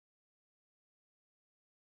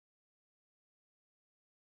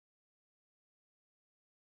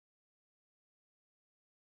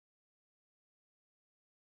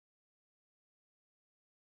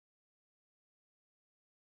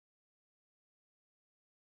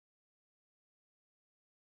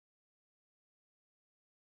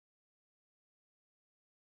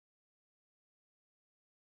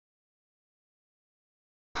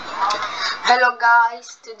Hello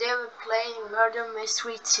guys, today we're playing Murder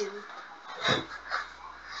Mystery 2.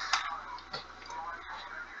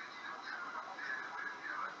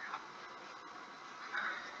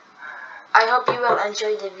 I hope you will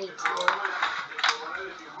enjoy the video.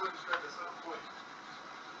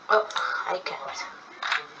 Oh, I can't.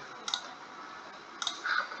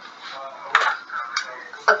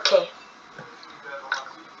 Okay.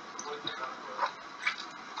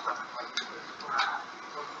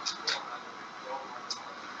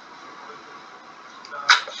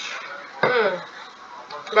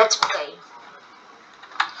 Let's play.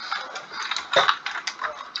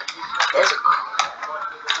 Let's go.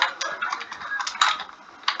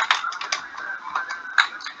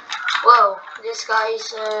 Whoa, this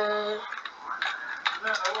guy's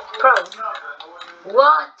pro.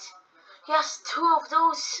 What? He has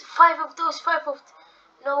five of those.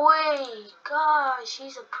 No way. Gosh,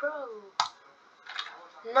 he's a pro.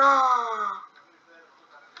 Nah.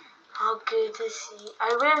 How good is he?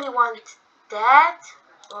 I really want that.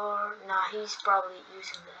 Or, nah, he's probably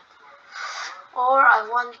using that. Or I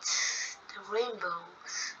want the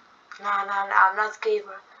rainbows. Nah, I'm not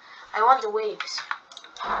gamer. I want the waves.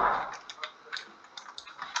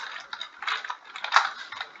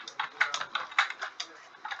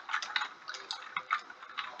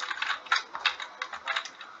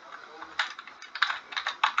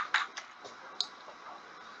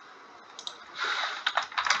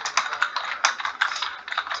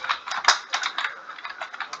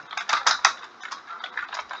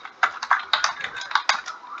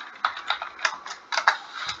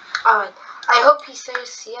 Alright, I hope he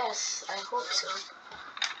says yes. I hope so.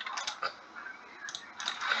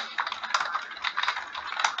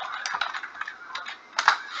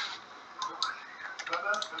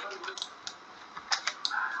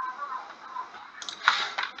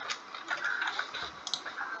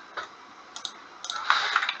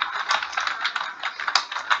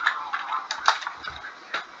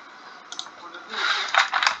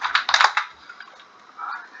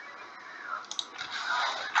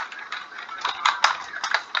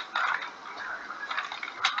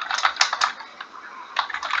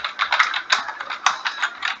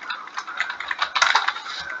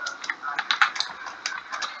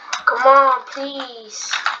 Come on,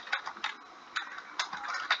 please.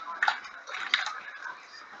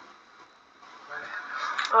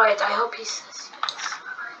 Alright, I hope he says yes.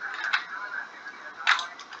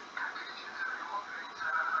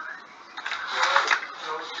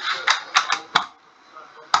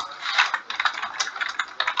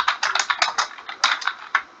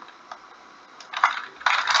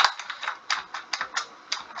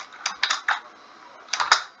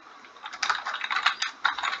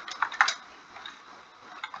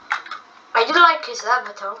 I do like his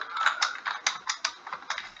avatar.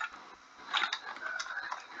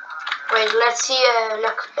 Wait, let's see,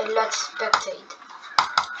 let's spectate.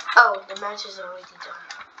 Oh, the match is already done.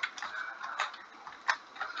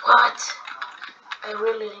 What? I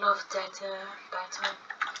really love that battle.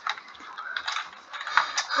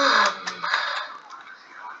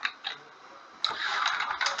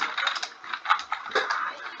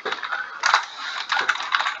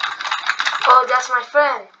 Oh, that's my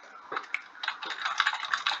friend.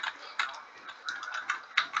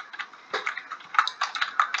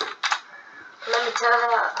 Let me tell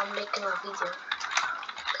her I'm making a video.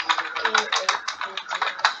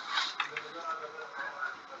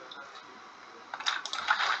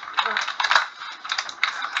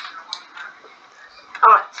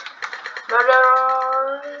 Alright. Murder.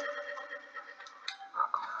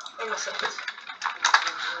 Innocent.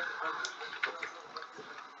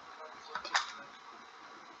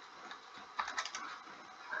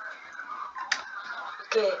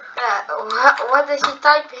 Okay. What is he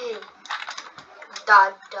typing?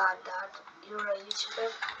 Dad. You're a YouTuber.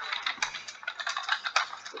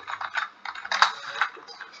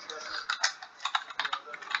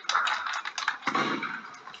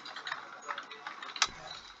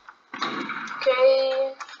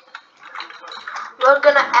 Okay. We're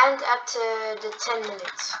gonna end at the 10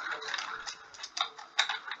 minutes.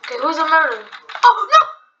 Okay, who's the murderer? Oh no!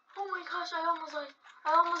 Oh my gosh, I almost died.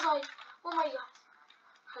 Oh my god.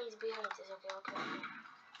 He's behind this. Okay.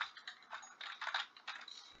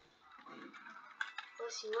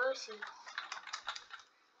 Where is he?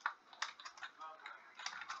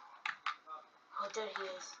 Oh, there he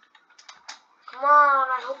is. Come on,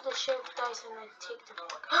 I hope the sheriff dies and I take the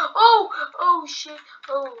book. Oh shit.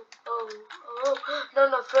 Oh.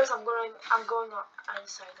 No, first I'm going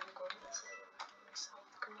outside.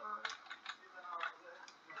 Come on.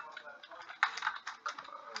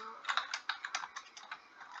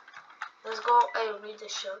 Let's go and read the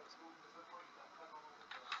shirt.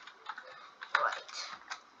 Right.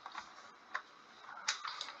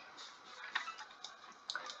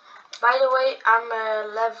 By the way, I'm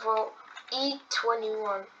level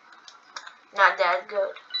E21. Not that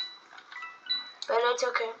good. But it's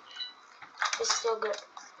okay. It's still good.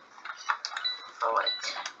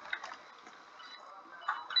 Alright.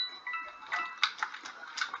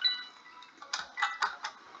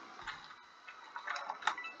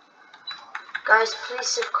 Guys, please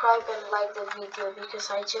subscribe and like the video because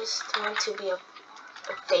I just want to be a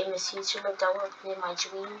famous YouTuber. That would be my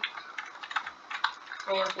dream.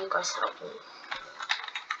 I hope you guys help me.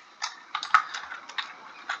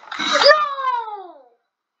 No!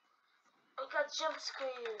 I got jump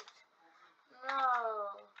scared. No.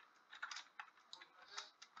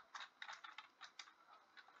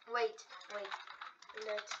 Wait.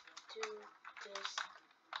 Let's do this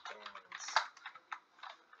dance.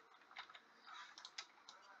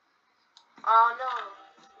 Oh no.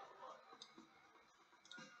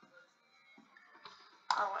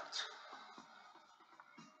 Alright.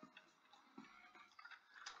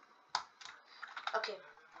 Okay.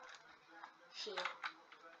 Here.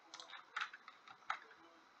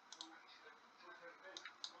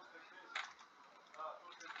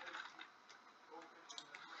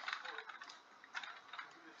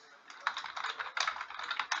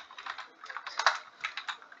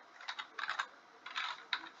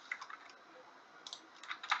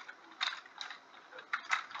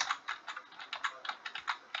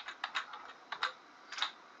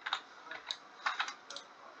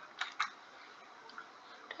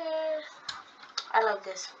 I like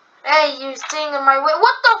this. Hey, you staying in my way.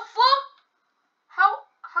 What the fuck?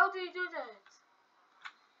 How do you do that?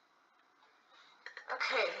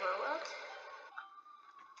 Okay, what?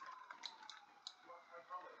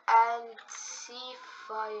 And see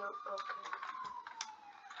fire. Okay.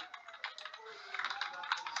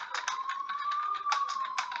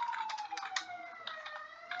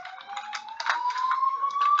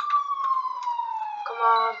 Come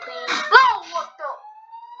on, please. No, what the?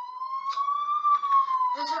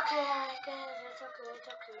 It's okay, I get it. It's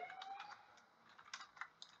okay.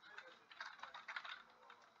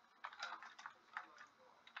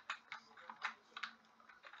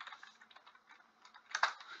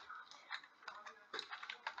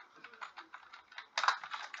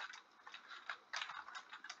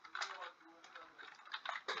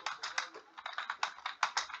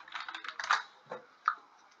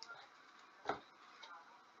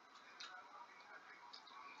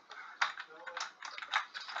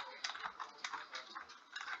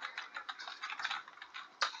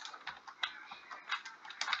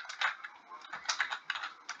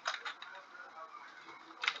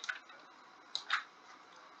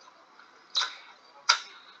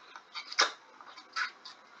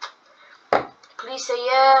 Please say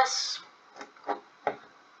yes. Come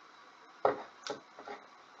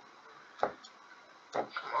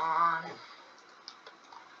on.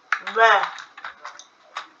 Bruh.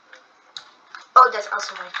 Oh, that's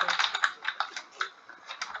also my friend.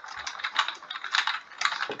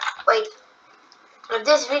 Wait. If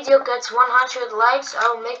this video gets 100 likes,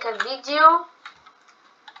 I'll make a video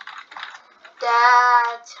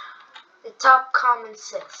that the top comment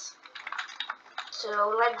says.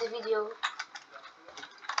 So like the video.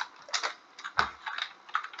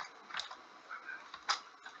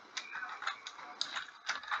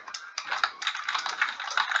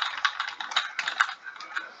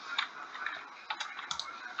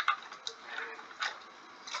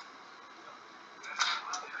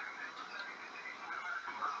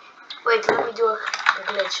 Wait, let me do a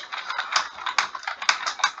glitch.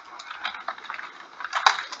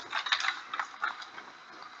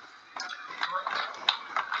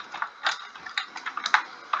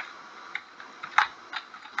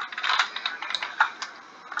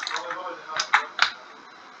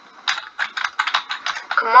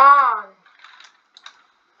 Come on.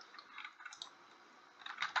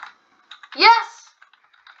 Yes!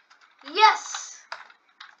 Yes!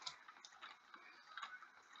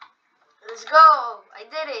 Let's go! I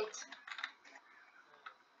did it!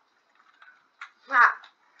 Ha!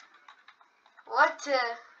 What?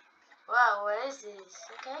 Wow, what is this?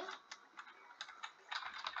 Okay.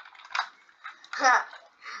 Ha!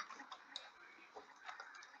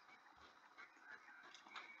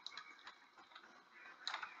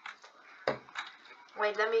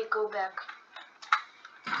 Wait, let me go back.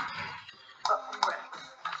 Oh, right.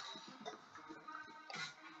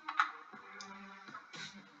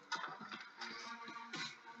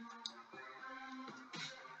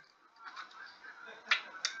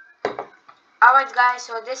 Alright guys,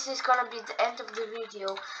 so this is gonna be the end of the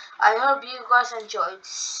video. I hope you guys enjoyed.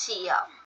 See ya.